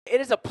It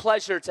is a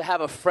pleasure to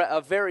have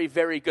a very,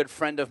 very good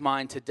friend of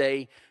mine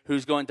today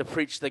who's going to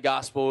preach the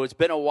gospel. It's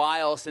been a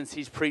while since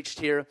he's preached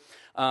here.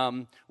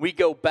 We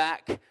go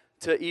back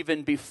to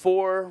even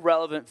before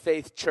Relevant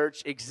Faith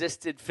Church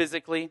existed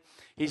physically.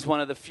 He's one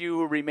of the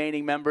few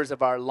remaining members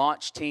of our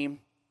launch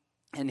team,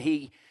 and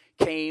he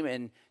came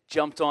and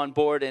jumped on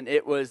board, and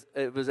it was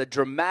a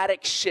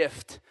dramatic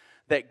shift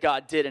that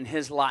God did in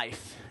his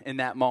life in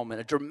that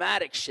moment, a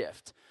dramatic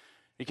shift.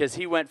 Because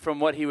he went from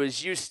what he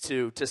was used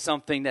to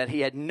something that he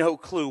had no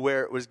clue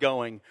where it was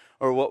going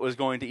or what was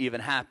going to even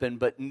happen,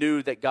 but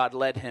knew that God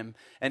led him.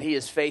 And he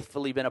has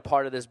faithfully been a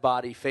part of this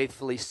body,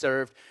 faithfully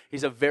served.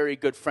 He's a very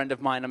good friend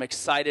of mine. I'm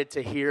excited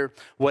to hear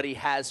what he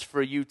has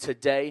for you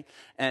today.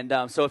 And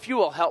so if you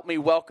will help me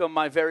welcome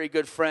my very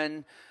good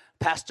friend,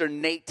 Pastor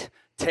Nate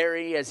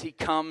Terry, as he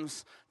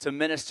comes to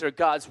minister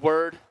God's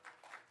word.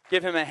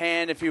 Give him a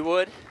hand if you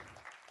would.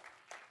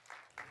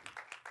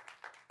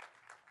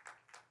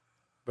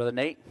 Brother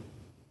Nate.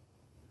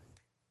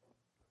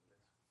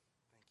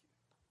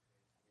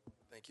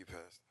 Thank you,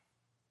 Pastor.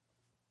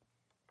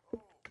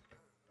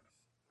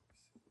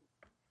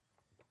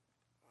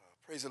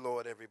 Praise the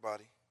Lord,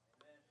 everybody.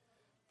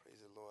 Praise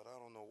the Lord. I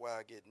don't know why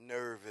I get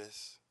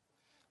nervous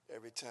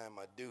every time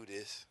I do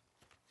this.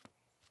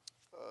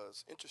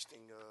 It's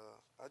interesting.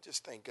 I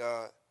just thank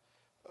God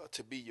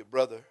to be your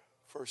brother,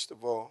 first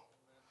of all.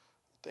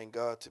 Thank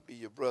God to be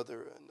your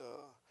brother. And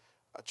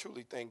I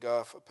truly thank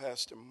God for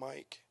Pastor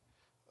Mike.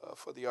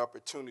 For the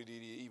opportunity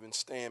to even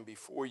stand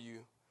before you.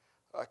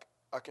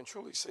 I can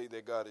truly say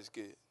that God is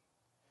good.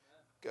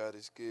 God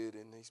is good,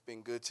 and he's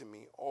been good to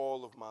me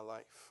all of my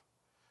life.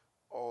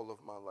 All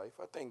of my life.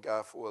 I thank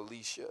God for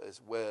Alicia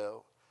as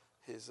well,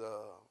 his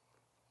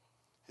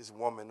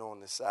woman on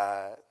the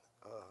side,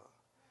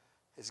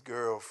 his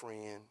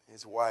girlfriend,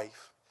 his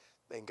wife.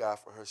 Thank God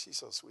for her. She's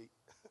so sweet.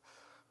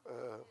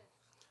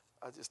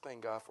 I just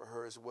thank God for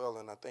her as well,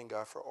 and I thank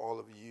God for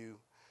all of you.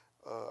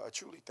 I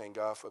truly thank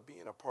God for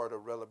being a part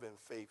of Relevant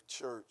Faith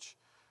Church.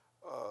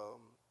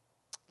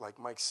 Like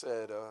Mike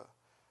said,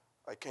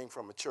 I came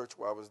from a church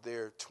where I was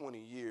there 20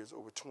 years,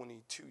 over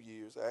 22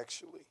 years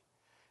actually.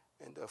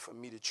 And for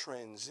me to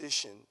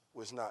transition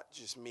was not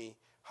just me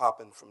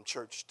hopping from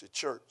church to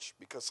church,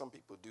 because some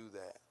people do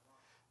that.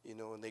 You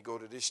know, and they go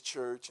to this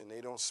church and they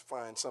don't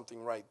find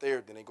something right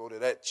there. Then they go to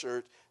that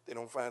church. They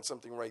don't find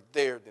something right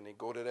there. Then they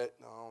go to that.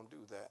 No, I don't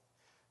do that.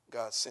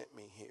 God sent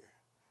me here.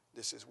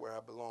 This is where I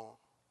belong.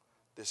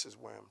 This is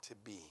where I'm to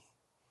be.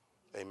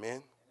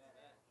 Amen?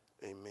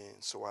 Amen.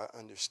 So I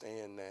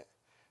understand that.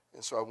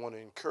 And so I want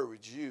to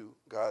encourage you.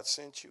 God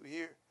sent you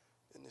here,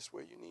 and this is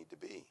where you need to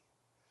be.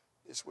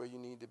 This is where you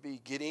need to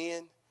be. Get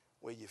in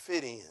where you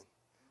fit in.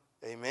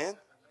 Amen?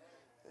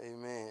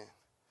 Amen.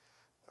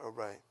 All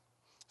right.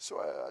 So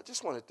I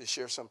just wanted to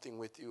share something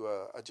with you.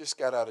 I just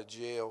got out of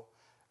jail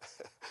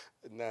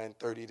at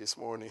 9:30 this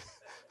morning.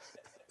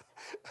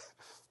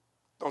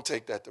 Don't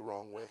take that the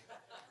wrong way.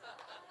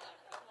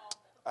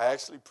 I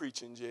actually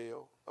preach in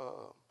jail.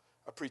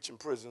 I preach in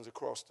prisons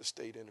across the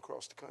state and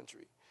across the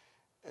country.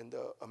 And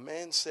a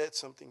man said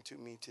something to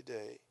me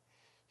today.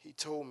 He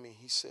told me,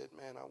 he said,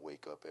 man, I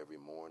wake up every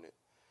morning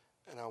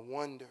and I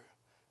wonder,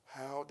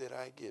 how did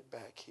I get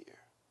back here?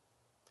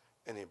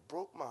 And it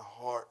broke my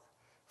heart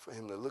for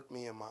him to look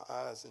me in my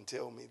eyes and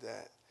tell me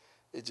that.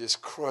 It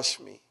just crushed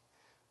me.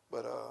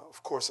 But,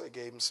 of course, I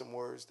gave him some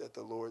words that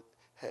the Lord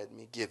had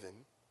me give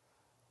him.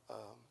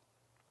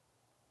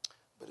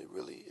 But it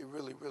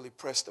really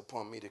pressed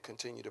upon me to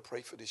continue to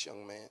pray for this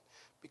young man,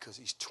 because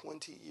he's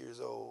 20 years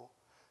old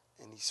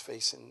and he's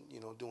facing,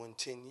 doing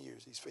 10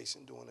 years. He's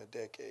facing doing a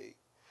decade.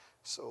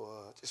 So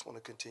I just want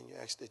to continue.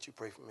 Ask that you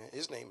pray for me.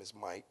 His name is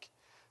Mike.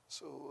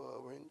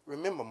 So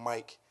remember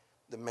Mike,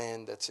 the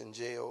man that's in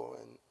jail,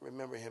 and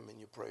remember him in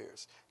your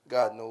prayers.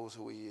 God knows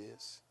who he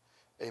is.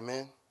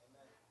 Amen?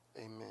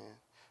 Amen.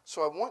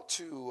 So I want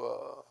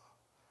to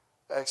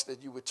ask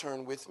that you would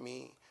turn with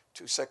me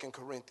to 2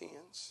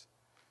 Corinthians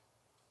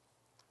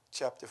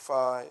chapter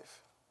 5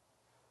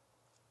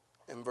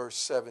 and verse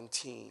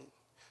 17.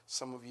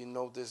 Some of you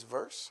know this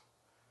verse.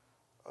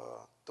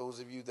 Those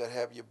of you that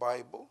have your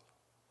Bible,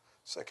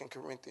 2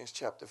 Corinthians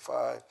chapter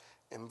 5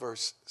 and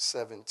verse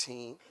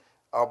 17.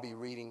 I'll be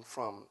reading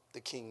from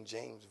the King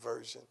James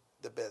Version,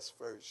 the best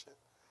version.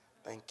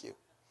 Thank you.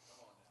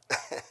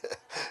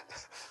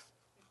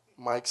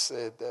 Mike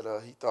said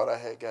that he thought I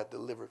had got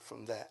delivered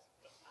from that.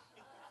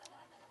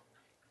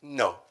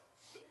 No.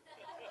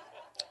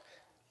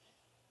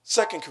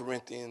 2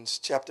 Corinthians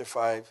chapter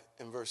 5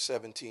 and verse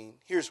 17.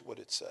 Here's what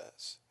it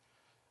says.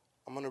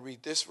 I'm going to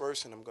read this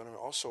verse, and I'm going to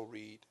also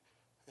read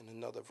in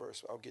another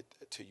verse. I'll get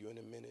that to you in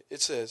a minute.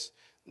 It says,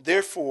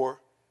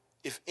 therefore,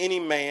 if any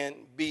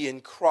man be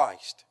in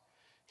Christ,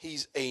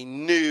 he's a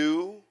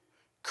new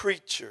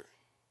creature.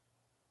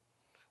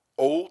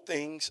 Old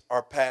things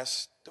are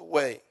passed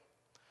away.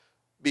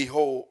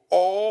 Behold,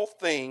 all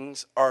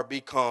things are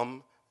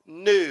become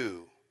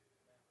new.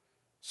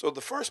 So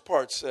the first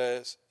part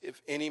says, if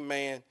any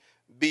man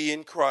be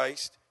in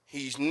Christ,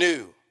 he's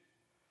new.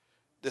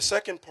 The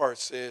second part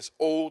says,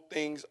 old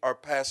things are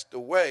passed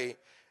away.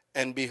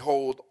 and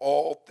behold,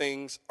 all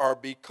things are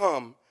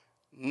become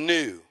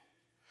new.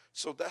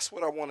 So that's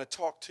what I want to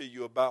talk to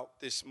you about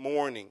this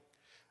morning.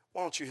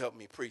 Why don't you help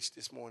me preach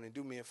this morning?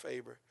 Do me a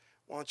favor.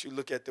 Why don't you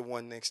look at the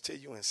one next to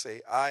you and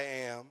say, I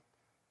am,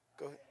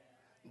 go ahead,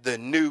 the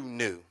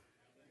new.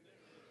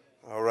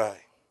 All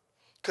right.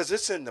 Because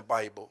it's in the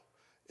Bible.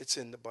 It's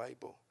in the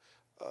Bible.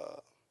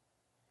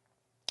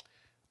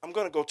 I'm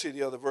going to go to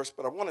the other verse,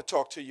 but I want to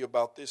talk to you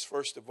about this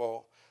first of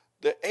all.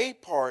 The A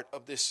part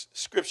of this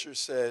scripture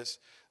says,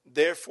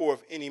 therefore,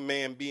 if any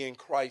man be in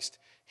Christ,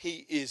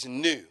 he is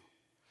new.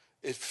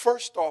 It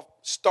first off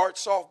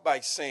starts off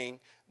by saying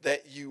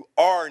that you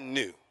are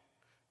new.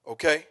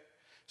 Okay?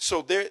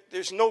 So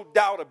there's no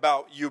doubt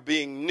about you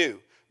being new.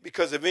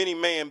 Because if any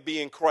man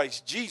be in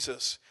Christ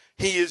Jesus,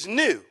 he is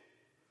new.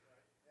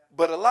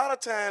 But a lot of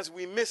times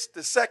we miss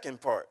the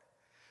second part.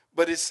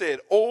 But it said,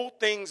 old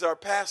things are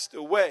passed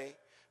away.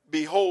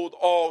 Behold,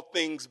 all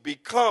things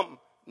become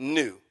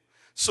new.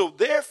 So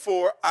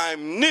therefore,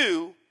 I'm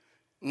new.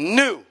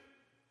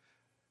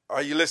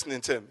 Are you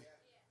listening to me?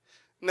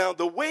 Now,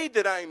 the way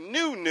that I'm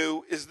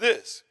new is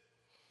this.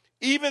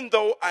 Even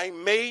though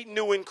I'm made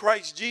new in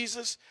Christ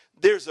Jesus,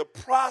 there's a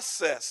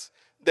process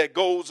that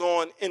goes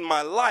on in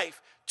my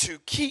life to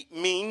keep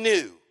me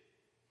new.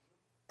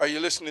 Are you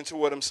listening to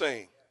what I'm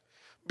saying?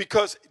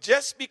 Because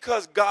just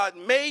because God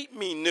made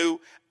me new,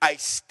 I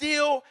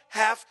still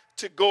have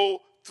to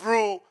go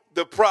through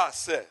the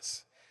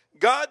process.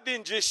 God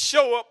didn't just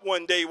show up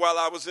one day while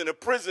I was in a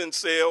prison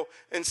cell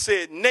and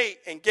said, Nate,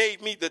 and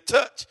gave me the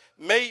touch,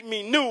 made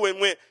me new and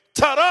went,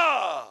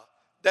 ta-da!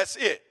 That's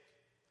it.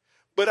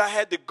 But I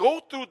had to go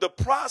through the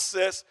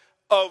process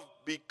of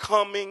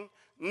becoming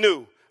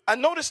new. I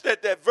noticed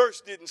that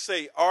verse didn't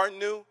say are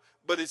new,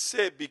 but it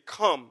said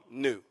become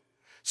new.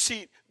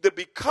 See, the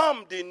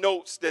become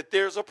denotes that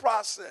there's a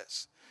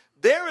process.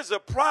 There is a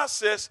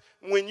process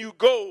when you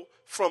go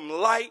from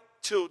light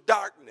to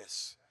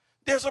darkness.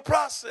 There's a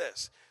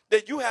process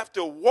that you have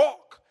to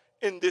walk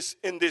in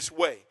this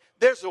way.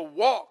 There's a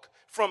walk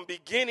from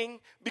beginning,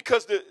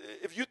 because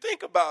if you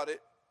think about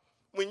it,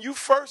 when you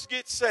first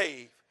get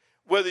saved,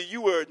 whether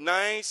you were a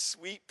nice,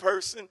 sweet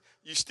person,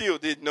 you still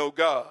didn't know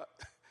God,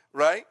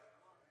 right?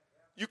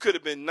 You could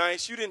have been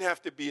nice. You didn't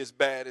have to be as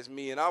bad as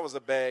me, and I was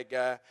a bad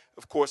guy.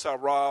 Of course, I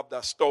robbed,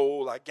 I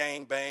stole, I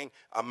gangbanged,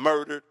 I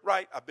murdered,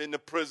 right? I've been to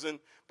prison,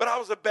 but I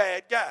was a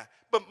bad guy.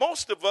 But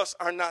most of us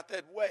are not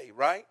that way,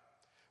 right?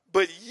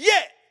 But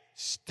yet,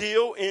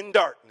 still in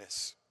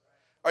darkness.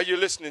 Are you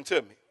listening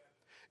to me?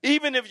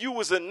 Even if you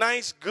was a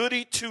nice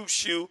goody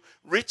two-shoe,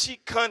 Richie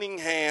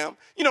Cunningham,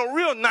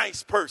 real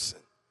nice person,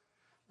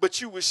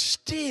 but you were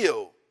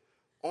still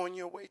on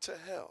your way to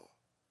hell.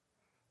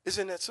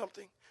 Isn't that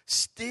something?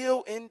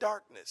 Still in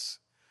darkness,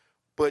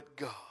 but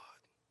God.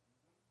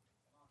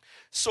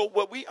 So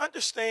what we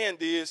understand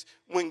is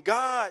when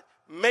God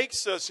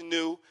makes us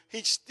new,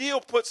 he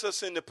still puts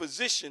us in the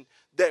position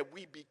that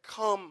we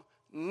become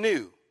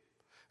new.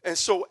 And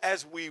so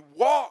as we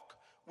walk,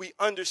 we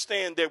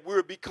understand that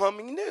we're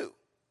becoming new.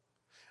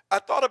 I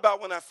thought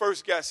about when I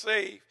first got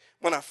saved.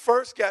 When I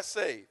first got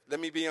saved, let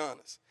me be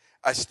honest,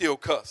 I still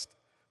cussed.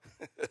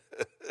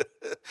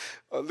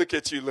 Oh, look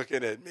at you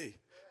looking at me.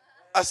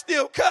 I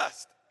still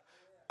cussed.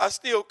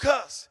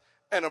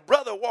 And a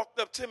brother walked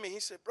up to me. He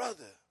said,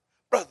 brother,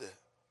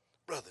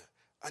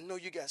 I know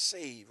you got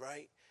saved,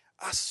 right?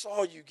 I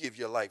saw you give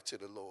your life to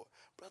the Lord.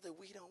 Brother,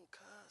 we don't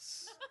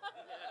cuss.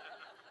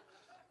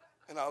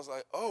 And I was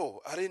like,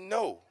 oh, I didn't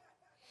know.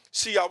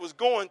 See, I was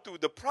going through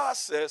the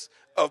process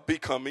of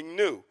becoming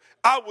new.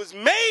 I was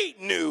made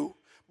new,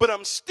 but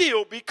I'm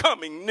still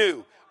becoming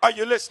new. Are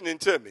you listening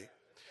to me?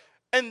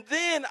 And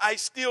then I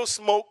still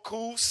smoke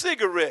cool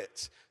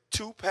cigarettes,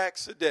 2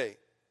 packs a day.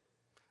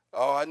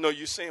 Oh, I know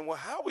you're saying, well,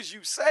 how was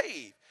you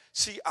saved?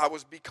 See, I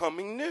was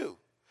becoming new.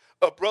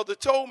 A brother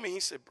told me, he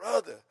said,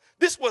 brother,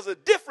 this was a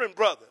different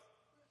brother.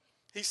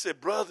 He said,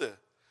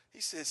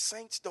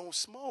 saints don't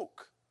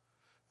smoke.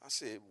 I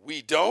said,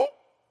 we don't?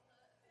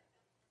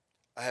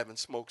 I haven't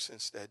smoked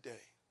since that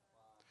day.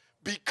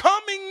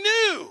 Becoming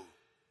new.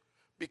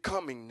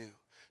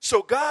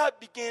 So God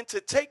began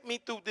to take me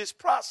through this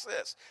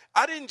process.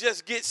 I didn't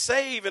just get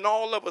saved and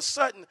all of a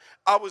sudden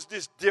I was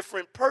this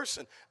different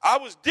person. I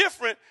was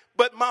different,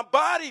 but my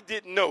body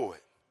didn't know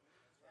it.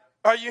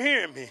 Are you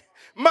hearing me?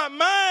 My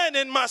mind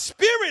and my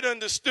spirit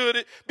understood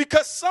it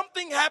because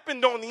something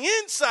happened on the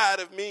inside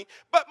of me,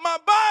 but my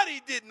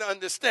body didn't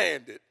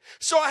understand it.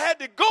 So I had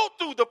to go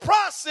through the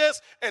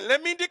process, and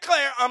let me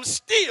declare, I'm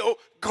still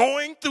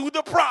going through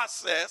the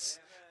process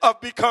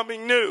of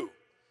becoming new.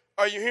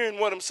 Are you hearing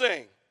what I'm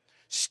saying?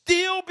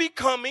 Still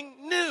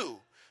becoming new.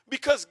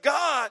 Because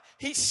God,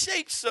 he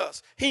shapes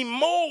us, he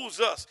molds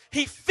us,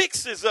 he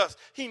fixes us,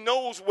 he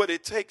knows what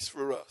it takes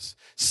for us.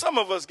 Some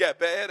of us got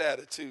bad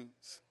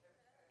attitudes.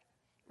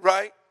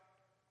 Right?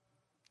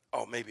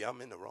 Oh, maybe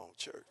I'm in the wrong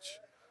church.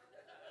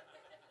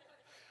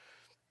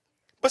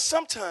 But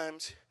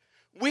sometimes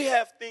we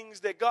have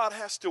things that God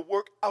has to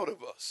work out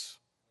of us.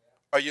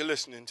 Are you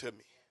listening to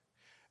me?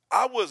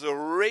 I was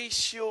you're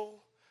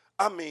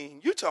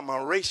talking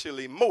about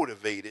racially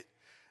motivated.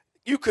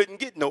 You couldn't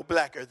get no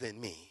blacker than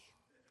me.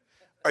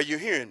 Are you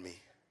hearing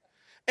me?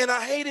 And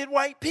I hated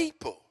white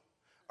people.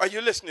 Are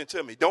you listening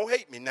to me? Don't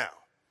hate me now.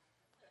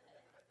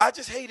 I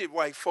just hated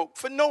white folk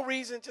for no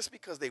reason, just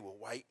because they were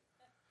white.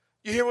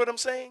 You hear what I'm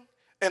saying?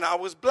 And I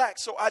was black,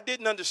 so I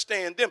didn't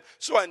understand them.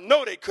 So I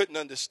know they couldn't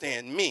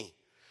understand me.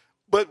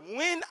 But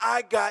when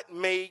I got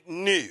made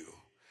new,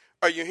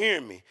 are you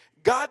hearing me?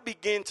 God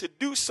began to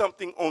do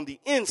something on the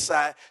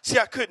inside. See,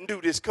 I couldn't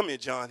do this. Come here,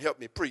 John, help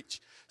me preach.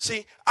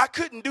 See, I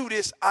couldn't do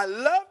this. I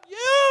love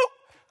you.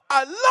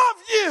 I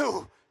love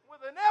you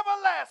with an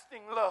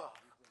everlasting love.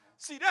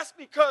 See, that's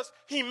because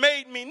he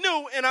made me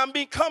new and I'm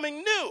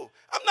becoming new.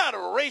 I'm not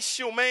a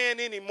racial man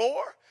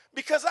anymore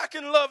because I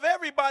can love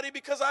everybody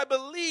because I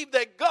believe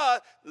that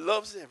God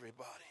loves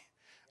everybody.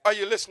 Are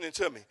you listening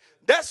to me?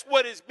 That's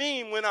what it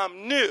means when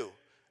I'm new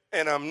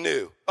and I'm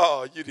new.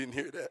 Oh, you didn't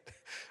hear that.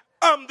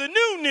 I'm the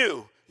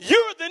new.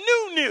 You're the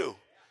new.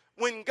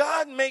 When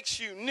God makes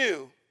you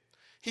new,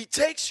 he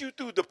takes you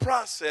through the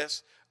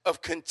process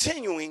of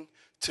continuing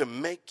to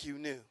make you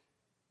new.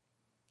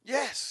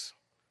 Yes.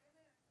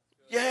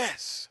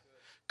 Yes.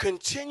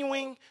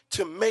 Continuing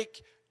to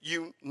make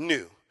you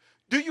new.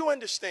 Do you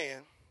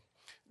understand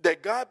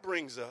that God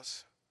brings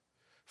us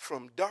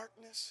from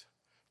darkness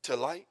to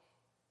light?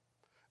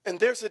 And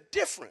there's a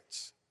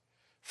difference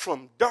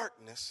from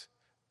darkness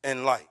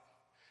and light.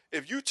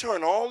 If you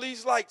turn all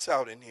these lights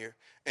out in here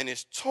and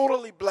it's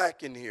totally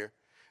black in here,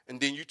 and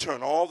then you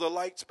turn all the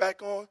lights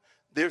back on,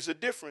 there's a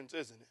difference,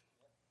 isn't it?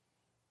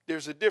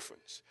 There's a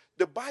difference.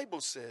 The Bible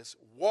says,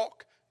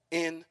 walk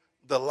in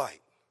the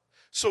light.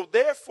 So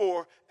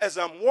therefore, as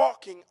I'm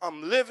walking,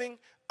 I'm living,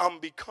 I'm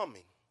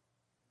becoming.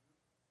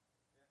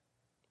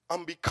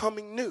 I'm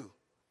becoming new.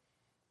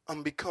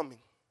 I'm becoming.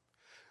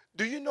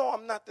 Do you know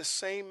I'm not the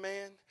same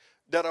man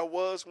that I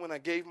was when I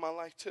gave my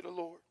life to the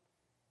Lord?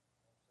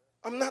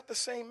 I'm not the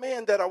same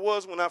man that I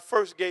was when I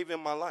first gave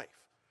him my life.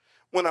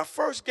 When I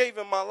first gave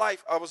him my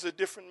life, I was a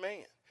different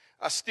man.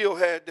 I still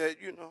had that,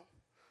 you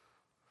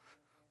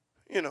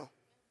know,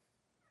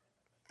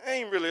 I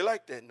ain't really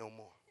like that no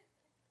more.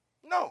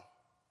 No,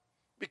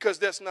 because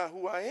that's not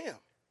who I am.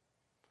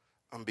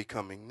 I'm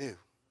becoming new.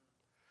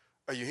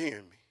 Are you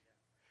hearing me?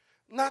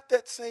 Not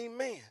that same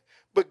man.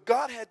 But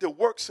God had to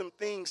work some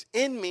things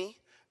in me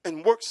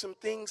and work some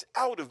things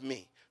out of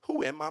me.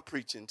 Who am I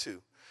preaching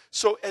to?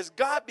 So as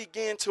God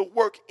began to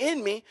work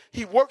in me,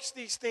 he works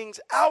these things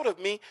out of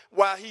me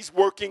while he's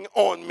working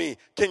on me.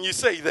 Can you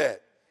say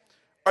that?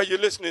 Are you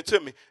listening to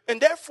me?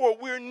 And therefore,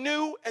 we're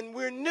new and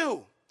we're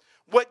new.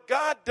 What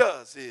God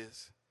does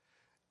is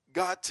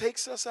God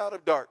takes us out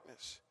of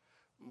darkness,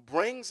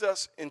 brings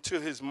us into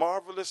his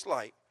marvelous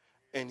light,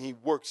 and he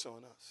works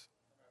on us.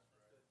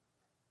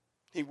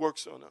 He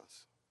works on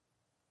us.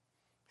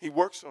 He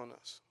works on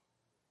us.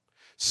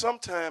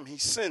 Sometimes he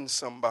sends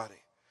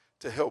somebody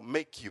to help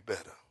make you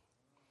better.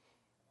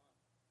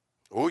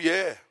 Oh,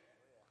 yeah.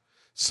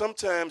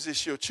 Sometimes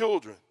it's your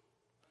children.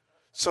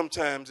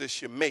 Sometimes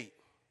it's your mate.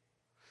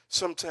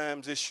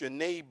 Sometimes it's your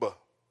neighbor.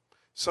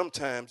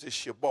 Sometimes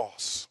it's your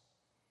boss.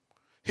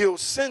 He'll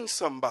send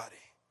somebody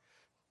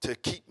to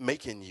keep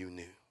making you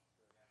new.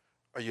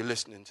 Are you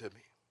listening to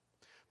me?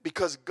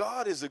 Because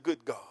God is a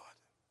good God.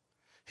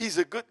 He's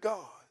a good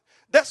God.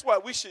 That's why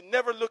we should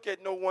never look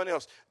at no one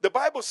else. The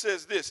Bible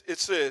says this. It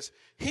says,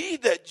 he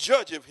that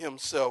judgeth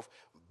himself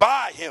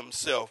by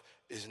himself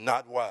is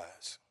not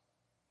wise.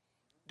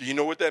 Do you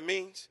know what that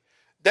means?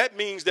 That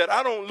means that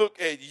I don't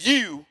look at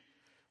you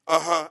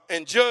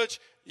and judge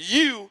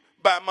you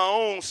by my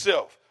own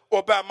self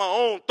or by my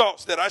own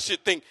thoughts that I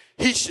should think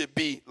he should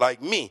be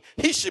like me.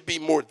 He should be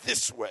more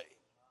this way.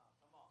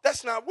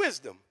 That's not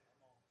wisdom.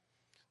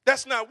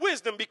 That's not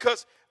wisdom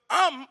because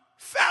I'm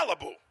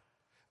fallible.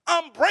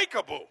 I'm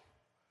breakable.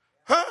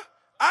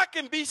 I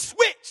can be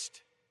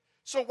switched.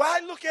 So why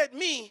look at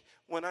me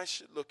when I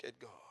should look at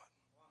God?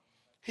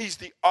 He's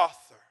the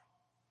author.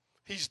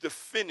 He's the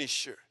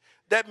finisher.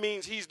 That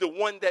means he's the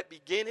one that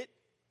began it.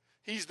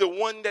 He's the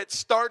one that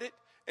started.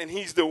 And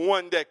he's the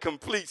one that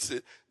completes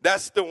it.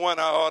 That's the one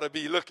I ought to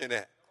be looking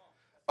at.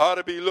 I ought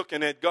to be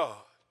looking at God.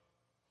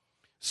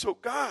 So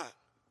God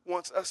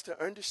wants us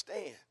to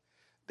understand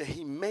that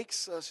he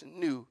makes us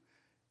new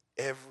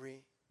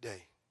every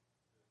day.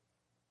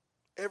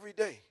 Every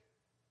day.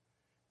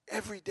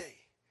 Every day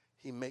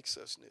he makes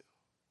us new.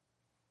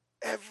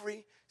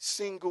 Every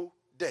single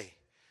day.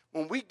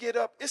 When we get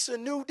up, it's a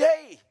new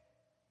day.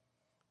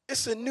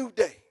 It's a new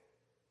day.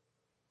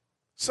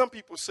 Some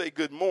people say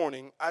good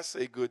morning. I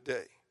say good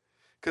day.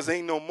 Because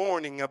ain't no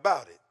morning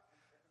about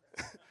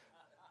it.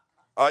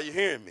 Are you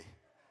hearing me?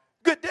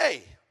 Good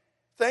day.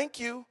 Thank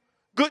you.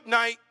 Good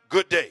night.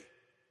 Good day.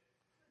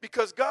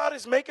 Because God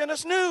is making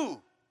us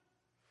new.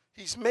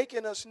 He's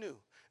making us new.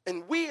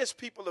 And we as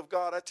people of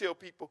God, I tell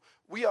people,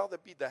 we ought to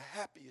be the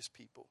happiest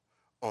people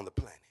on the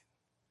planet.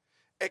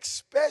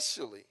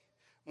 Especially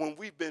when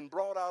we've been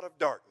brought out of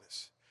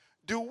darkness.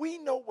 Do we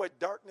know what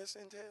darkness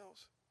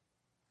entails?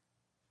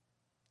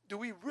 Do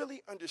we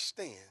really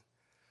understand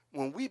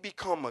when we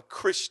become a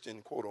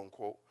Christian, quote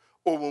unquote,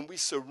 or when we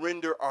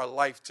surrender our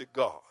life to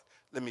God?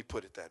 Let me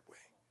put it that way.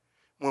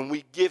 When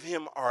we give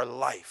him our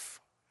life,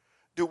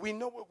 do we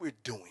know what we're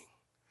doing?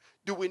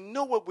 Do we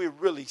know what we're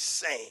really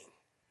saying?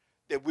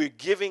 That we're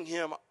giving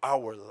him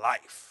our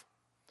life.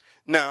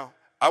 Now,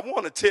 I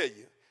want to tell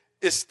you,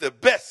 it's the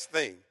best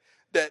thing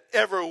that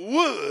ever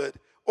would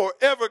or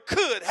ever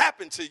could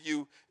happen to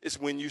you is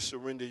when you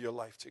surrender your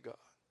life to God.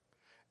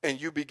 And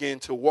you begin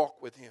to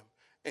walk with him.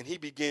 And he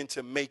began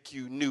to make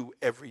you new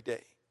every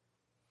day.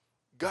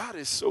 God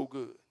is so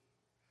good.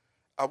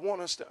 I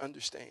want us to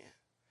understand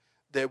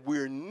that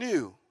we're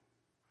new.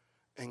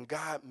 And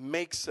God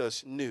makes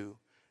us new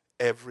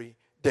every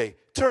day.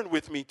 Turn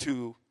with me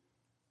to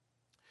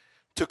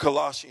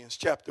Colossians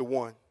chapter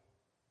 1.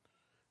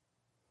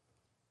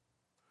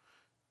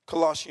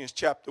 Colossians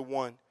chapter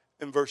 1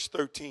 and verse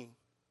 13.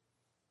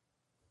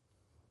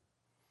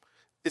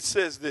 It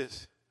says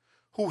this,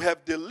 who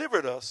have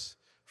delivered us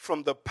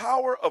from the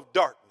power of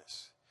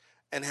darkness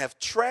and have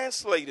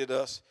translated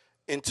us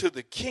into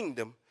the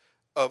kingdom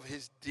of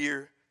his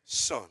dear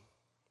Son.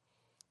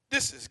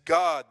 This is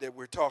God that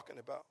we're talking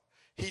about.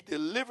 He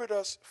delivered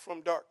us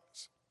from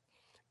darkness,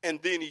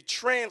 and then he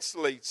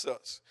translates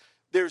us.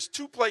 There's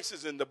two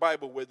places in the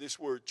Bible where this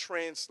word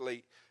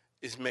translate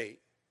is made.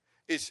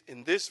 It's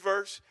in this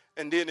verse,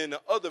 and then in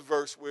the other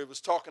verse where it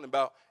was talking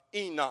about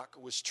Enoch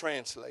was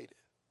translated.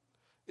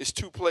 It's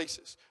two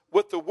places.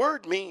 What the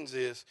word means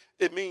is,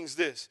 it means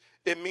this.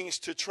 It means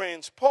to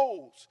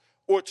transpose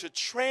or to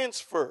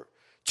transfer,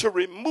 to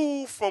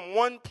remove from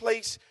one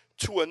place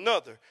to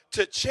another,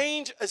 to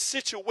change a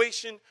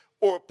situation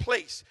or a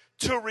place,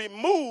 to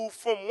remove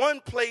from one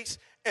place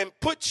and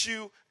put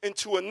you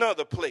into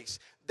another place.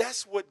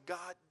 That's what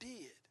God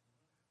did.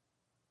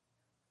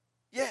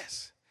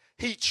 Yes,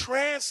 he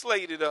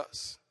translated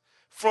us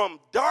from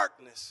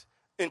darkness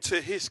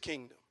into his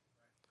kingdom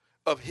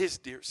of his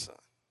dear Son.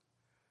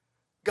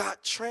 God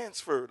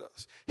transferred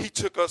us. He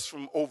took us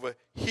from over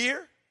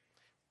here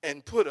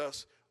and put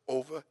us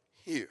over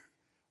here.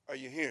 Are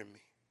you hearing me?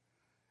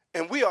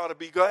 And we ought to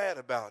be glad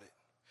about it.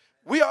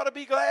 We ought to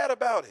be glad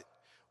about it.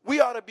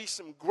 We ought to be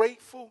some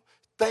grateful,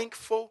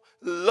 thankful,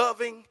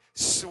 loving,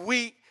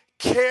 sweet,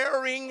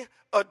 caring,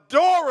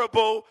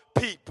 adorable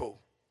people.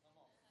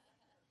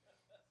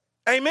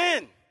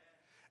 Amen.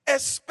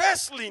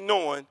 Especially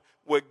knowing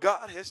what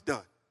God has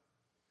done.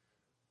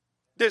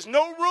 There's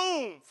no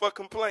room for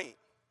complaint.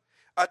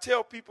 I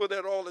tell people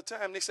that all the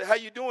time. They say, how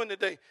you doing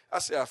today? I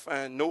say, I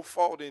find no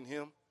fault in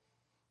him.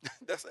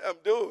 That's how I'm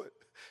doing.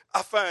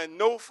 I find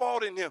no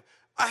fault in him.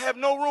 I have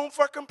no room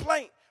for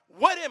complaint.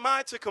 What am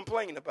I to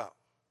complain about?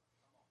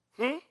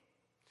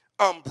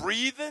 I'm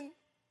breathing.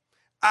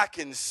 I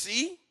can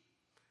see.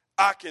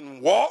 I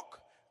can walk.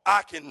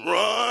 I can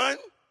run.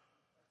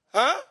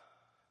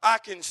 I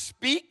can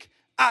speak.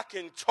 I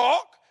can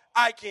talk.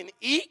 I can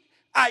eat.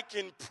 I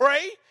can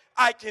pray.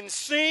 I can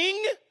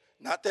sing.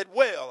 Not that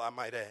well, I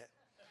might add.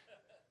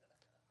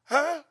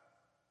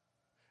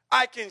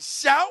 I can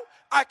shout.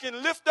 I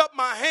can lift up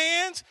my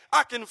hands.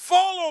 I can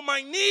fall on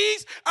my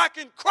knees. I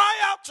can cry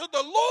out to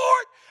the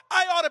Lord.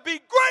 I ought to be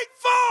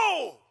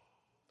grateful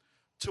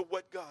to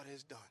what God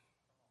has done.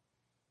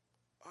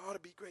 I ought to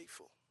be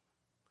grateful.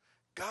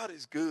 God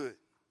is good.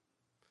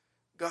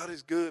 God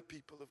is good,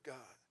 people of God.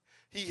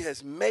 He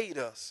has made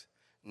us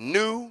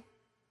new.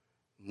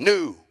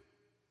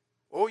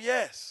 Oh,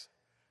 yes,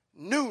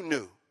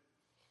 new.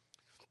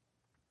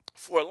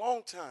 For a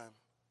long time,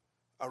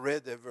 I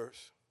read that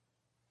verse,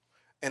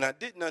 and I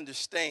didn't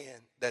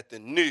understand that the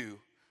new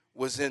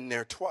was in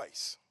there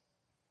twice.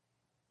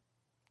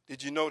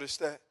 Did you notice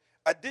that?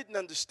 I didn't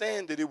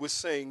understand that it was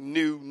saying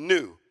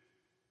new.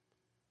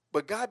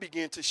 But God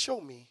began to show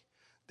me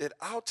that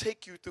I'll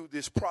take you through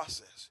this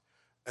process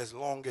as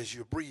long as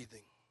you're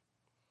breathing.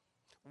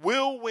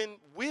 Will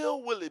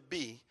it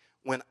be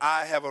when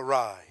I have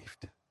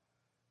arrived?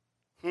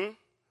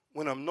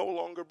 When I'm no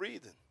longer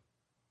breathing.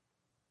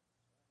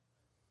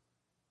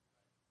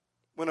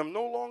 When I'm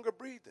no longer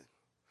breathing.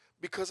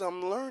 Because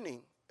I'm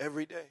learning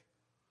every day.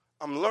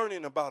 I'm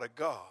learning about a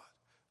God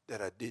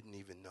that I didn't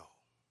even know.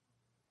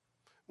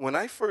 When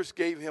I first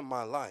gave him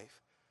my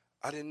life,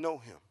 I didn't know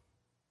him.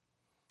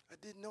 I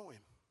didn't know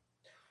him.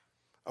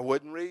 I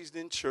wasn't raised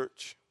in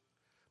church.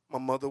 My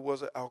mother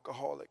was an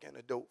alcoholic and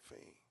a dope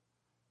fiend.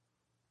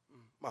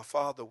 My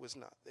father was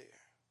not there.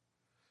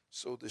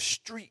 So the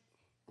street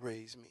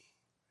raised me.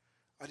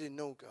 I didn't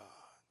know God.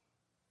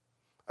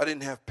 I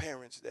didn't have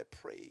parents that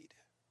prayed.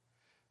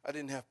 I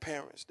didn't have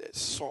parents that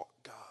sought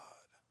God.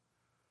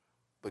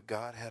 But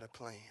God had a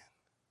plan.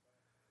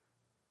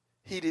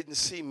 He didn't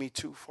see me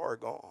too far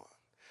gone.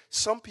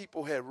 Some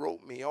people had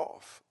wrote me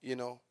off, you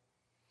know.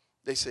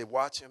 They said,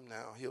 watch him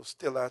now. He'll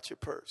steal out your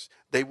purse.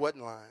 They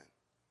wasn't lying.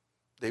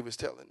 They was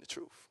telling the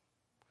truth.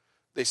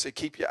 They said,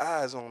 keep your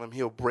eyes on him.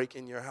 He'll break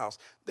in your house.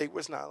 They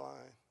was not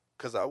lying,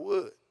 because I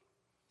would.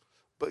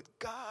 But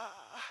God,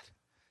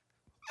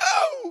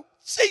 oh,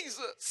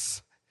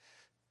 Jesus,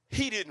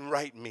 he didn't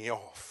write me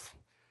off.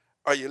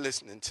 Are you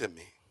listening to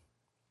me?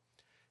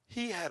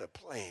 He had a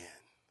plan.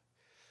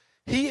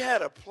 He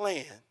had a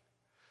plan.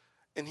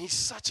 And he's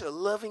such a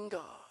loving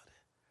God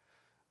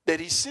that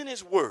he sent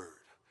his word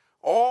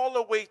all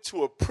the way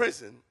to a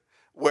prison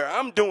where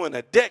I'm doing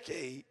a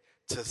decade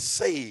to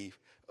save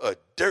a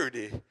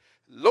dirty,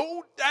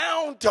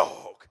 low-down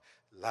dog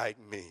like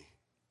me.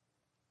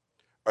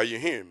 Are you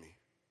hearing me?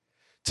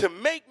 To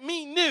make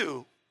me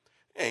new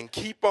and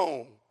keep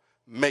on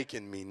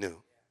making me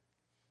new.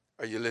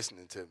 Are you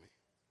listening to me?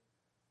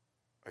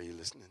 Are you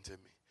listening to me?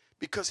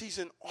 Because he's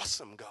an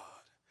awesome God.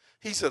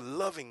 He's a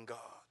loving God.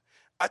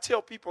 I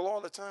tell people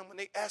all the time when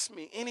they ask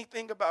me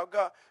anything about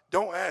God,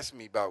 don't ask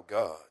me about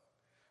God.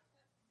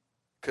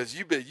 Because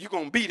you're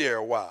going to be there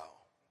a while.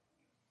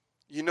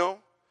 You know,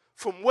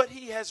 from what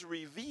he has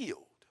revealed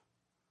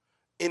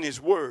in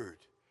his word.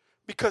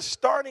 Because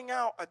starting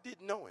out, I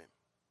didn't know him.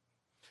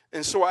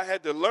 And so I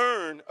had to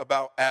learn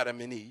about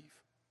Adam and Eve.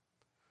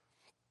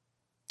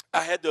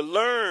 I had to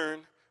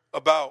learn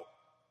about,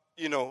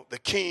 the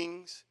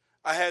kings.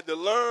 I had to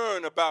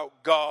learn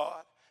about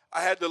God.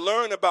 I had to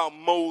learn about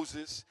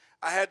Moses.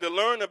 I had to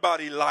learn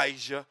about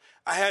Elijah.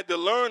 I had to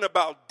learn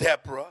about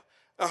Deborah.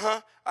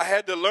 I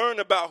had to learn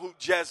about who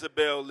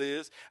Jezebel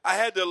is. I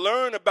had to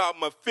learn about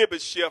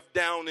Mephibosheth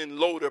down in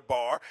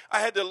Lodabar. I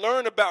had to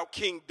learn about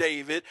King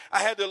David. I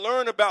had to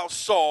learn about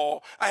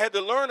Saul. I had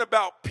to learn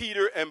about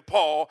Peter and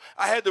Paul.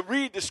 I had to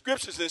read the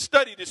scriptures and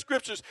study the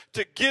scriptures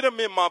to get them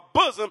in my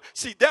bosom.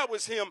 See, that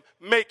was him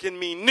making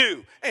me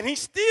new. And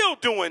he's still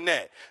doing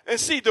that. And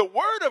see, the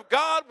word of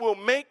God will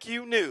make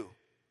you new.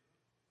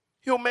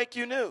 He'll make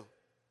you new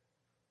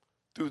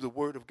through the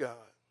word of God.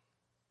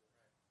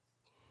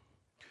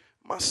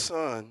 My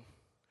son,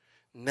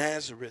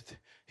 Nazareth,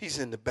 he's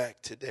in the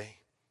back today.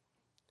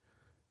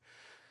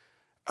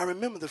 I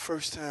remember the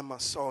first time I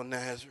saw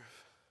Nazareth.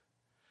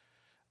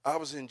 I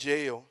was in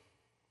jail,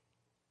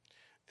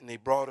 and they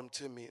brought him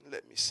to me and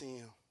let me see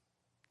him.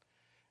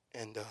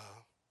 And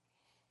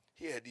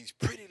he had these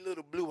pretty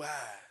little blue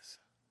eyes.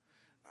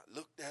 I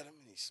looked at him,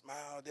 and he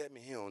smiled at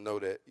me. He don't know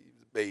that. He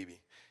was a baby.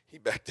 He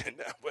back there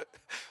now.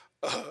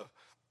 But,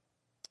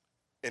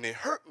 and it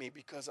hurt me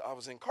because I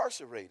was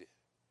incarcerated.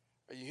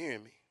 Are you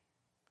hearing me?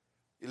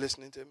 You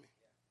listening to me?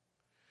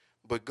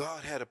 But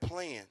God had a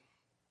plan.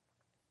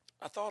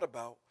 I thought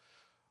about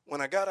when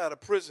I got out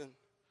of prison,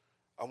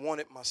 I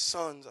wanted my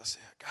sons. I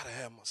said, I got to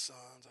have my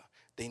sons.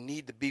 They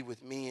need to be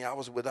with me. I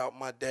was without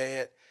my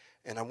dad.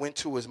 And I went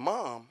to his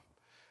mom,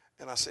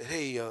 and I said,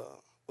 hey,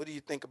 what do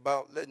you think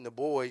about letting the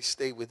boys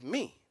stay with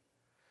me?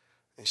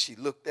 And she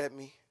looked at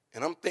me,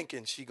 and I'm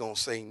thinking she going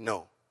to say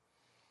no.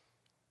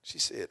 She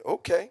said,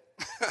 okay.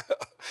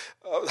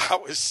 I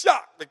was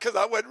shocked because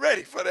I wasn't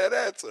ready for that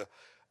answer.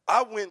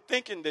 I went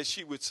thinking that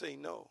she would say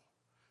no.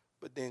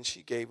 But then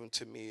she gave them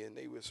to me, and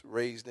they was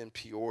raised in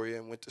Peoria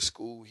and went to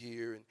school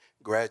here and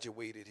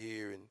graduated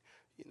here. And,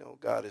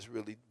 God has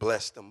really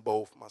blessed them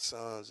both, my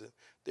sons, and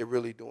they're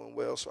really doing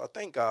well. So I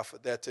thank God for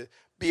that, to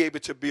be able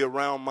to be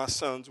around my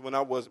sons when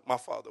my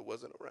father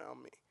wasn't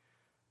around me.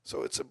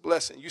 So it's a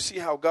blessing. You see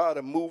how God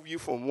will move you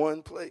from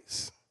one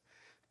place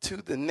to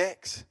the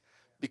next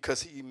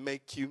because he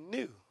make you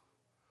new.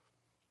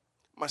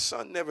 My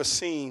son never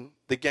seen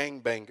the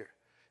gangbanger.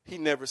 He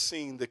never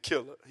seen the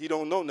killer. He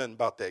don't know nothing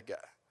about that guy.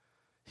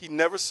 He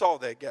never saw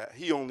that guy.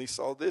 He only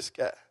saw this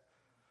guy.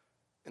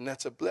 And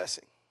that's a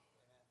blessing.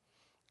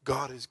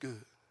 God is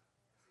good.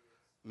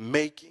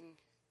 Making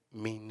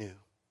me new.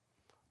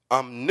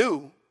 I'm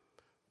new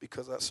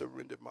because I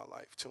surrendered my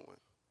life to him.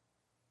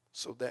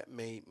 So that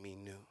made me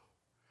new.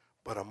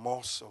 But I'm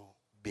also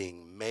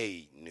being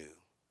made new.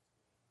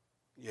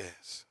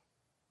 Yes.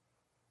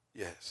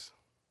 Yes.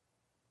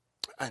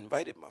 I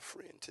invited my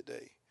friend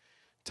today,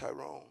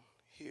 Tyrone,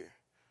 here.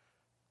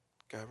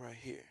 Guy right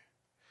here.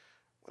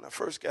 When I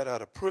first got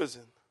out of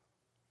prison,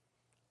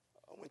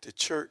 I went to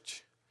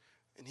church,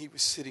 and he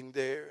was sitting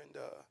there,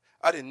 and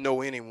I didn't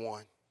know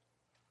anyone.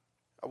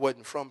 I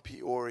wasn't from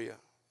Peoria,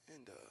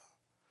 and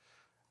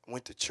I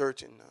went to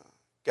church and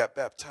got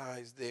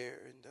baptized there,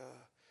 and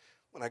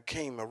when I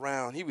came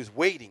around, he was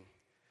waiting,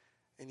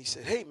 and he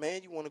said, hey,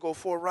 man, you want to go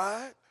for a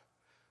ride?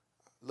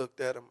 I looked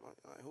at him,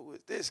 like, who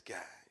is this guy,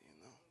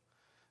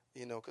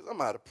 because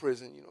I'm out of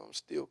prison, I'm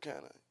still kind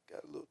of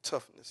got a little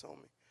toughness on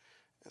me.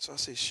 And so I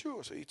said,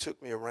 sure. So he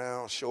took me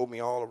around, showed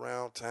me all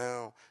around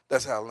town.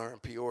 That's how I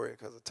learned Peoria,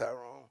 because of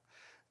Tyrone.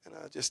 And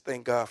I just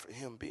thank God for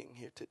him being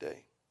here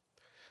today.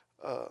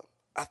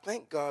 I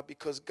thank God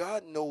because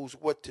God knows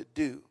what to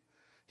do.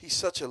 He's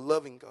such a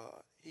loving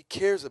God. He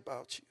cares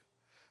about you.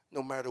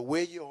 No matter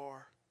where you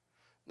are,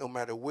 no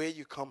matter where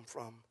you come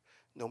from,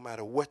 no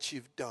matter what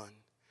you've done,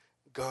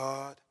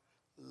 God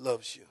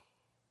loves you.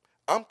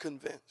 I'm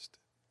convinced.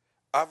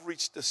 I've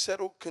reached the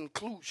settled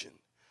conclusion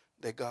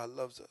that God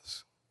loves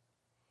us.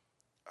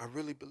 I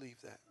really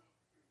believe that.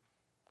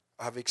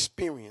 I've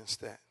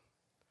experienced that.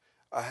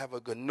 I have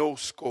a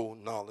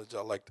gnosko knowledge,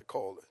 I like to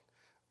call it.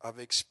 I've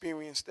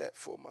experienced that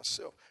for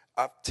myself.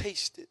 I've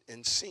tasted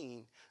and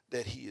seen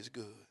that he is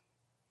good.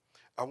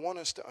 I want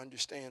us to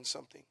understand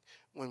something.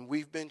 When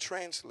we've been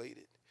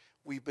translated,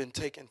 we've been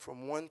taken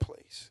from one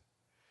place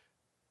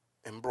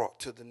and brought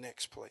to the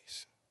next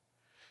place.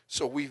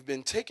 So we've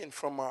been taken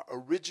from our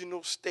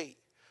original state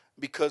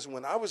Because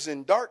when I was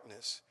in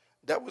darkness,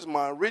 that was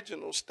my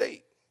original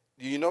state.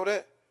 Do you know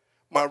that?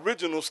 My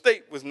original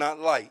state was not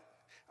light.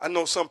 I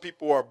know some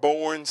people are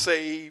born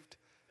saved.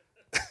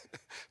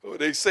 Or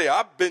they say,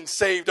 I've been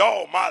saved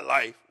all my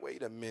life.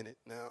 Wait a minute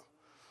now.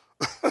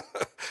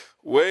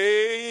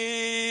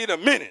 Wait a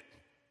minute.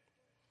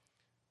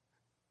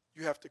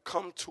 You have to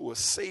come to a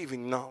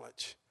saving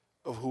knowledge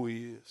of who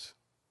he is.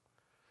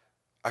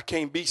 I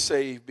can't be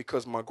saved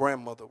because my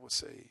grandmother was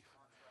saved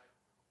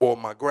or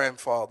my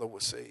grandfather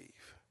was saved.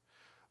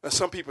 And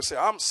some people say,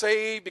 I'm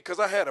saved because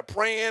I had a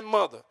praying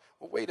mother.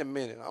 Well, wait a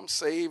minute. I'm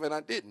saved and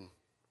I didn't.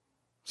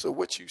 So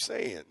what you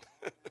saying?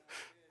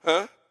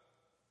 Huh?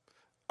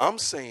 I'm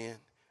saying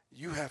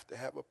you have to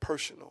have a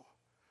personal,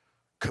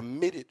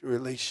 committed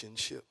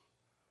relationship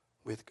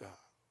with God.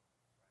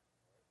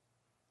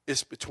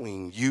 It's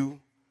between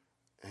you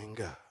and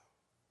God.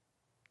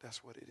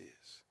 That's what it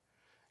is.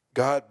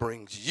 God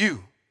brings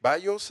you by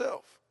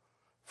yourself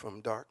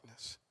from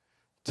darkness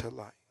to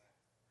light.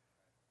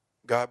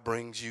 God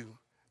brings you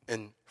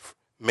and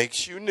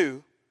makes you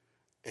new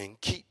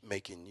and keep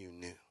making you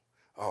new.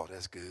 Oh,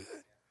 that's good.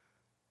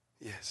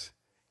 Yes,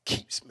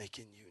 keeps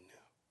making you new.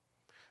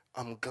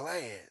 I'm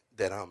glad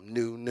that I'm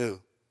new.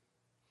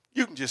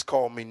 You can just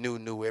call me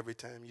new every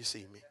time you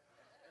see me.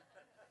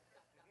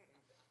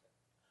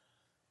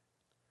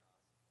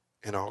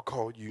 And I'll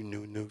call you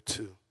new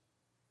too.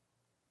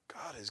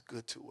 God is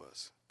good to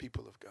us,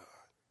 people of God.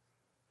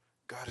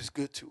 God is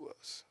good to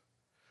us.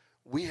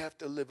 We have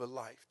to live a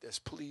life that's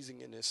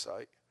pleasing in his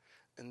sight,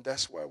 and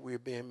that's why we're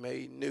being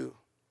made new.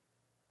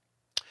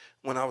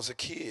 When I was a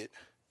kid,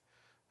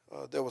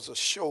 there was a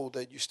show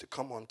that used to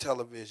come on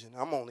television.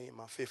 I'm only in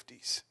my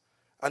 50s.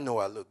 I know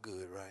I look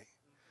good, right?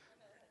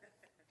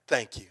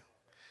 Thank you.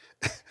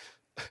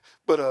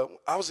 But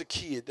I was a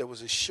kid. There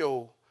was a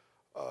show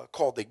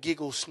called the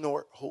Giggle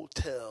Snort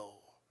Hotel.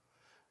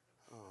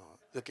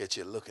 Look at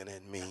you looking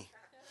at me.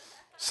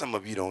 Some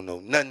of you don't know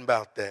nothing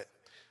about that.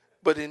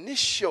 But in this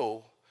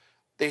show,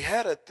 they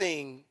had a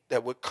thing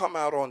that would come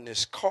out on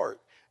this cart,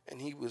 and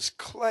he was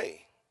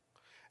clay.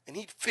 And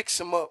he'd fix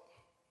him up.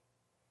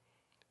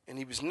 And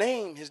his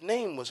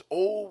name was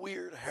Old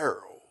Weird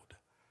Harold.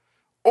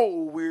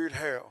 Old Weird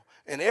Harold.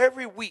 And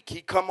every week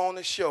he'd come on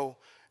the show,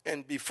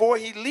 and before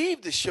he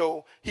leave the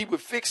show, he would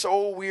fix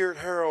Old Weird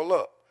Harold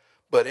up.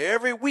 But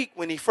every week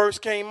when he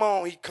first came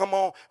on, he'd come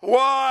on,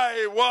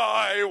 why?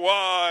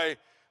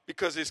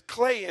 Because his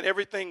clay and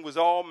everything was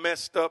all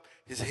messed up.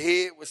 His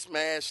head was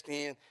smashed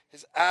in.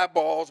 His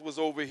eyeballs was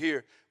over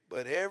here.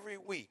 But every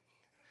week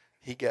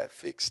he got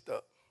fixed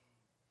up.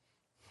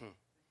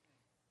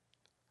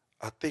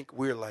 I think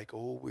we're like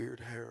Old Weird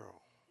Harold.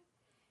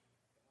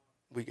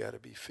 We got to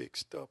be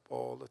fixed up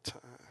all the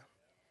time.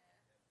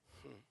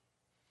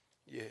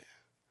 Yeah.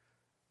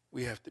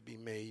 We have to be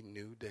made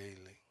new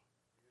daily.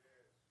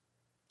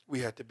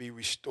 We have to be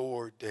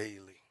restored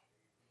daily.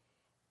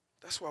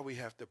 That's why we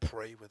have to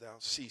pray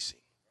without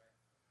ceasing.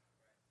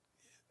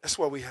 That's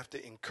why we have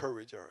to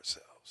encourage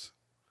ourselves,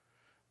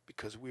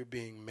 because we're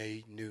being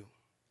made new.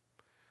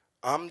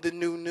 I'm the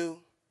new.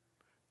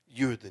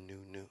 You're the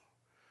new.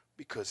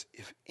 Because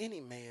if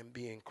any man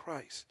be in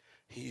Christ,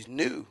 he's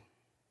new.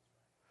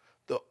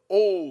 The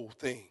old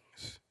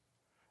things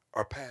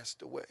are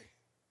passed away.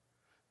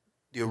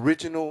 The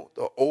original,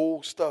 the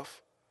old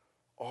stuff,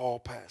 all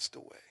passed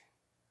away.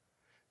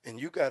 And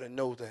you got to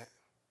know that.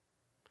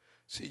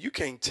 See, you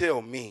can't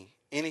tell me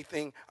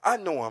anything. I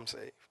know I'm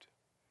saved.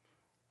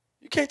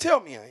 You can't tell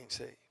me I ain't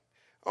saved.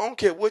 I don't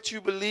care what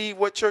you believe,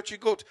 what church you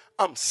go to.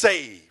 I'm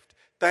saved.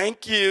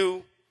 Thank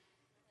you.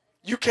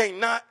 You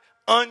cannot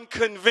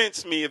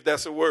unconvince me, if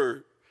that's a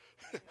word,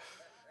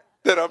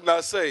 that I'm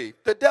not saved.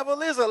 The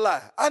devil is a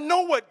lie. I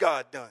know what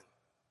God done.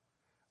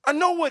 I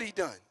know what he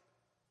done.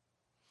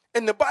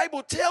 And the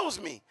Bible tells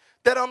me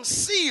that I'm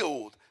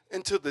sealed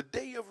until the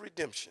day of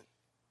redemption.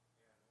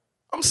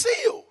 I'm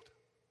sealed.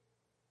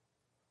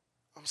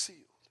 I'm sealed.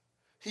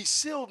 He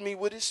sealed me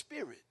with his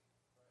spirit.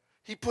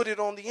 He put it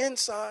on the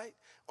inside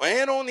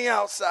and on the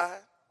outside.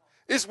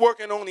 It's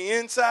working on the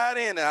inside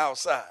and the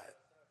outside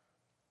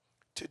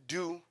to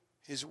do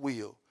his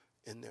will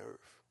in the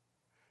earth.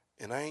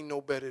 And I ain't no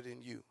better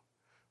than you.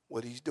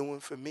 What he's doing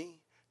for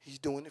me, he's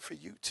doing it for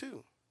you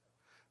too.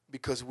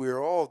 Because we're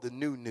all the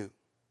new.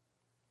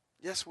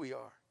 Yes, we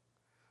are.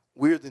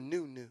 We're the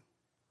new.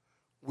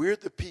 We're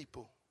the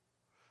people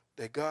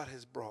that God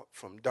has brought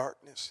from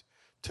darkness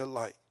to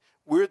light.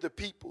 We're the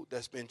people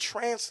that's been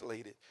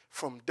translated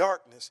from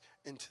darkness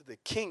into the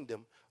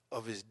kingdom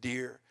of his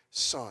dear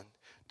son.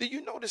 Do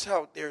you notice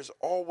how there's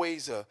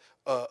always a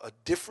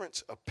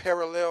difference, a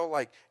parallel,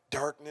 like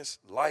darkness,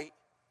 light?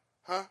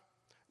 Huh?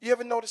 You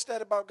ever notice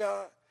that about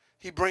God?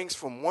 He brings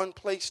from one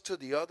place to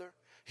the other.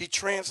 He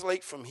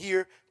translates from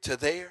here to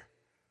there.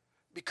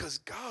 Because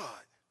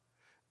God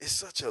is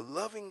such a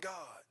loving God.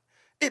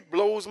 It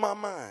blows my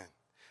mind.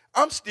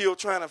 I'm still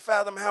trying to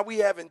fathom how we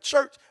having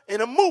church in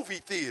a movie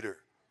theater.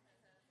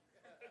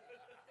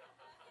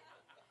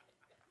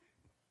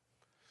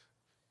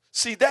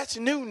 See, that's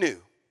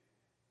new.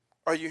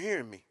 Are you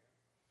hearing me?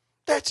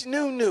 That's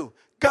new.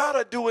 God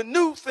will do a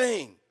new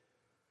thing.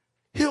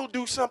 He'll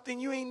do something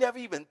you ain't never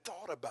even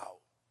thought about.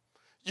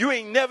 You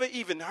ain't never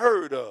even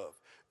heard of.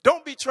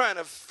 Don't be trying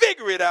to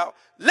figure it out.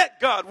 Let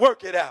God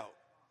work it out.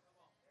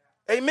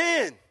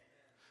 Amen.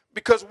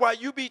 Because while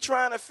you be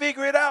trying to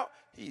figure it out,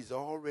 he's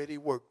already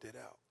worked it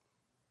out.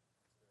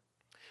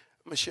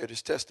 I'm going to share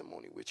this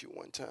testimony with you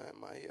one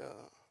time.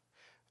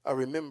 I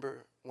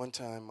remember one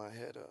time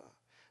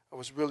I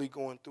was really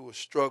going through a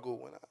struggle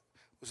when I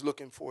was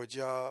looking for a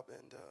job.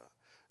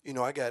 And,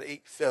 I got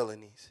 8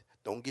 felonies.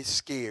 Don't get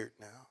scared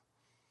now.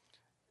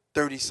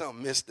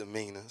 30-something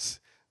misdemeanors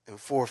and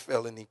 4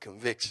 felony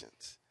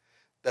convictions.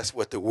 That's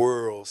what the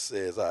world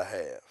says I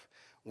have.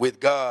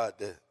 With God,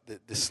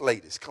 the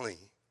slate is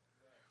clean.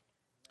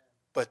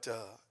 But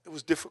it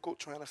was difficult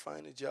trying to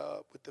find a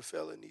job with the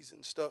felonies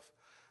and stuff.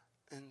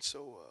 And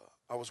so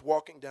I was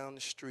walking down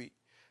the street.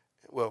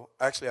 Well,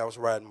 actually, I was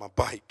riding my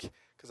bike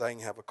because I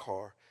didn't have a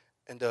car.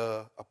 And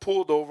I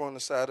pulled over on the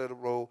side of the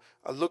road.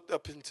 I looked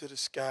up into the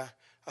sky.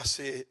 I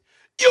said,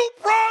 "You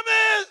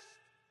promised!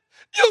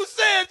 You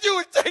said you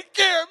would take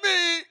care of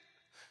me!"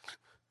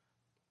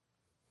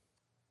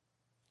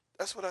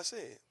 That's what I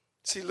said.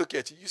 See, look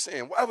at you. You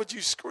saying, why would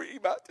you scream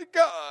out to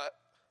God?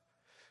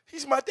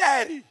 He's my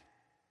daddy.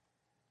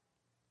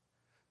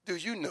 Do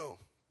you know,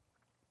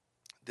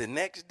 the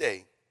next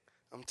day,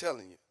 I'm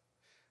telling you,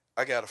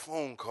 I got a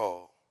phone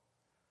call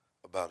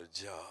about a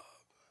job.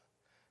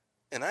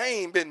 And I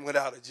ain't been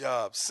without a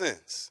job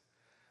since.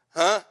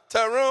 Huh,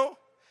 Tyrone?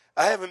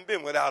 I haven't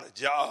been without a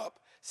job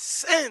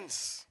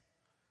since.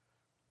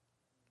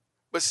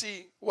 But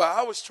see, while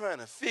I was trying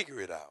to figure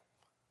it out,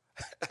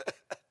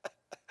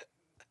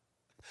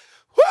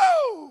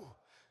 whoa,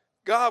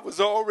 God was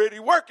already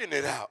working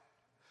it out.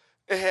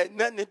 It had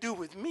nothing to do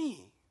with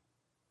me.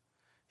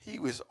 He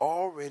was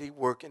already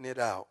working it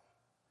out.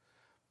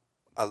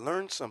 I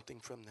learned something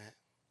from that.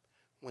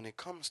 When it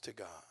comes to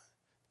God,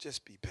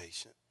 just be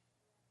patient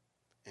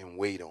and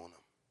wait on him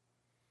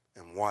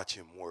and watch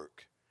him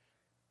work,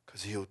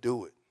 because he'll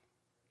do it.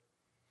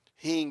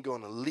 He ain't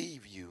going to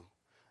leave you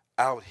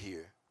out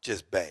here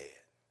just bad,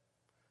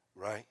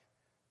 right?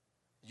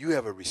 You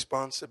have a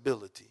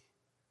responsibility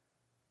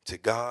to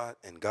God,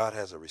 and God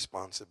has a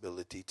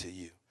responsibility to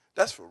you.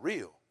 That's for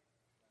real.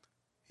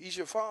 He's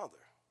your father.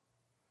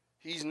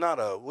 He's not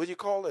a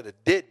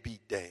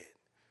deadbeat dad.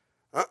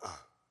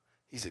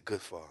 He's a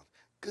good father.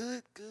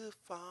 Good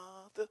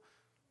father.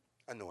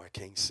 I know I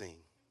can't sing.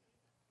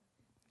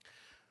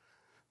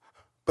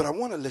 But I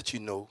want to let you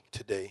know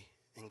today,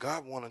 and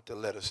God wanted to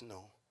let us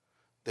know,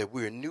 that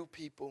we're new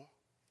people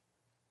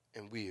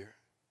and we're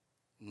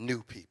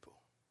new people.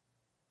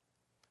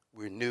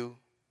 We're new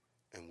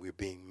and we're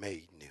being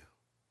made new.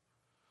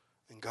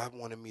 And God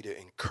wanted me to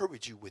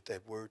encourage you with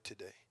that word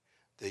today,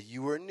 that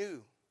you are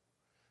new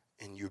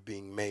and you're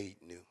being made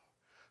new.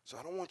 So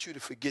I don't want you to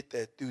forget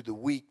that through the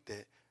week,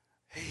 that,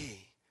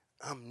 hey,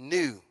 I'm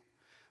new,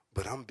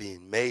 but I'm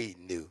being made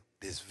new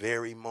this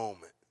very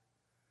moment.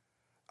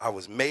 I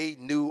was made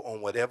new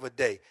on whatever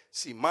day.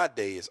 See, my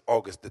day is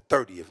August the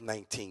 30th,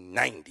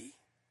 1990.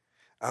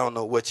 I don't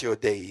know what your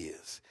day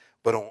is,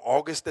 but on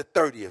August the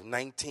 30th,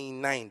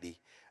 1990,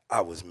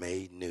 I was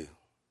made new.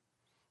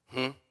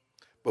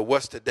 But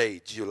what's today?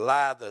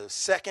 July the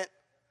 2nd,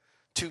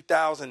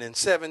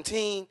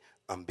 2017,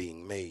 I'm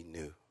being made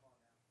new.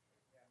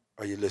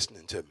 Are you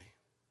listening to me?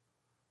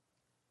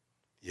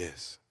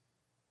 Yes.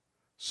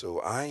 So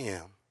I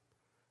am,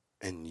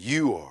 and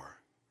you are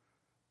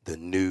the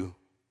new.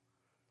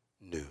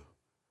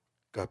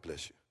 God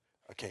bless you.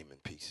 I came in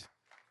peace.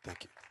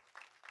 Thank you.